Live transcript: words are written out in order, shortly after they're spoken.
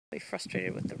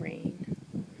Frustrated with the rain.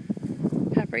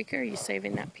 Paprika, are you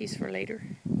saving that piece for later?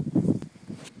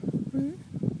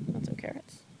 Want some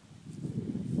carrots?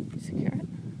 Piece of carrot?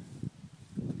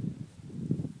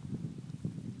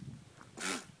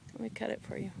 Let me cut it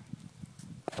for you.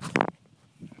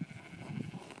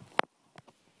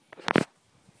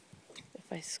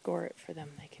 If I score it for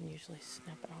them, they can usually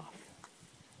snap it off.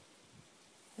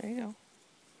 There you go.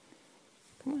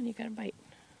 Come on, you got a bite.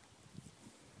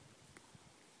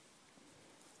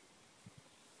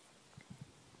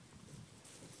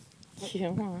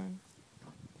 Come on.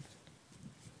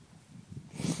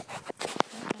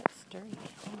 That's sturdy.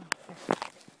 Come on.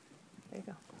 There you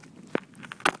go.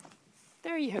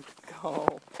 There you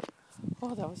go.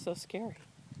 Oh, that was so scary.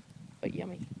 But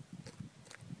yummy.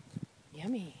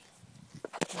 Yummy.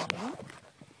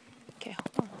 Okay,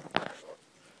 hold on.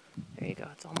 There you go.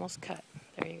 It's almost cut.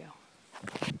 There you go.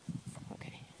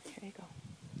 Okay, here you go.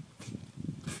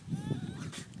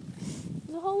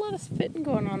 There's a whole lot of spitting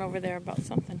going on over there about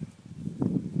something.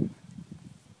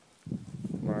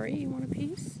 Rory, you want a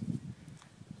piece?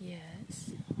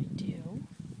 Yes, I do.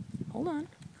 Hold on.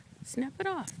 Snap it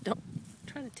off. Don't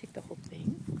try to take the whole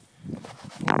thing.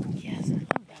 Yes, I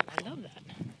love that. I love that.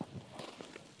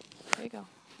 There you go.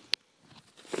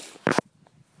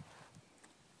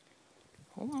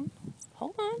 Hold on.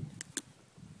 Hold on.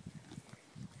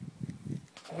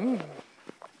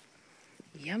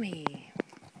 Yummy.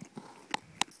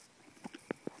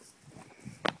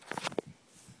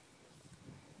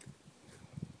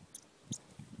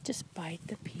 Just bite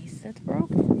the piece that's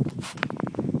broken.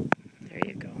 There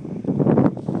you go.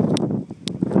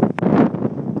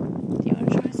 Do you want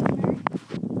to try some, Mary?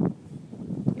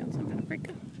 You want some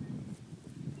paprika?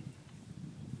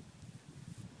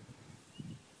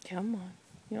 Come on.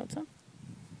 You want some?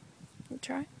 You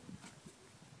try?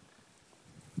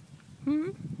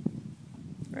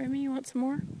 Ramey, you want some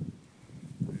more?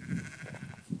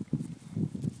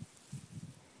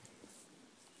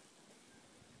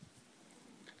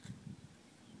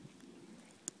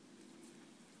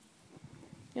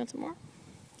 You want some more?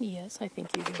 Yes, I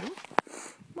think you do.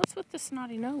 What's with the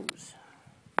snotty nose?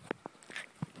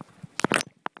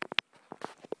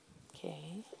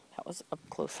 Okay, that was up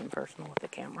close and personal with the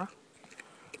camera.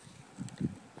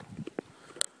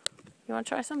 You want to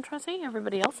try some, Trusty?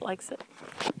 Everybody else likes it.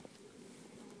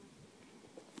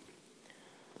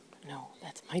 No,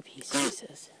 that's my piece, she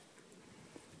says.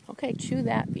 Okay, chew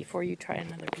that before you try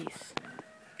another piece.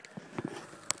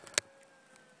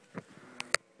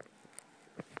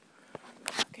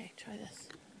 Okay, try this.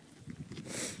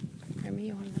 Ramey,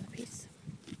 you want another piece?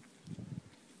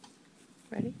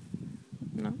 Ready?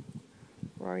 No?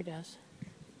 Rory does.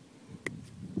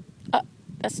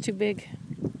 That's too big.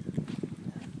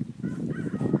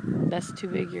 That's too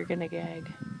big, you're gonna gag.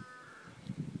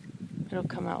 It'll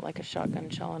come out like a shotgun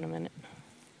shell in a minute.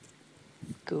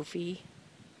 Goofy.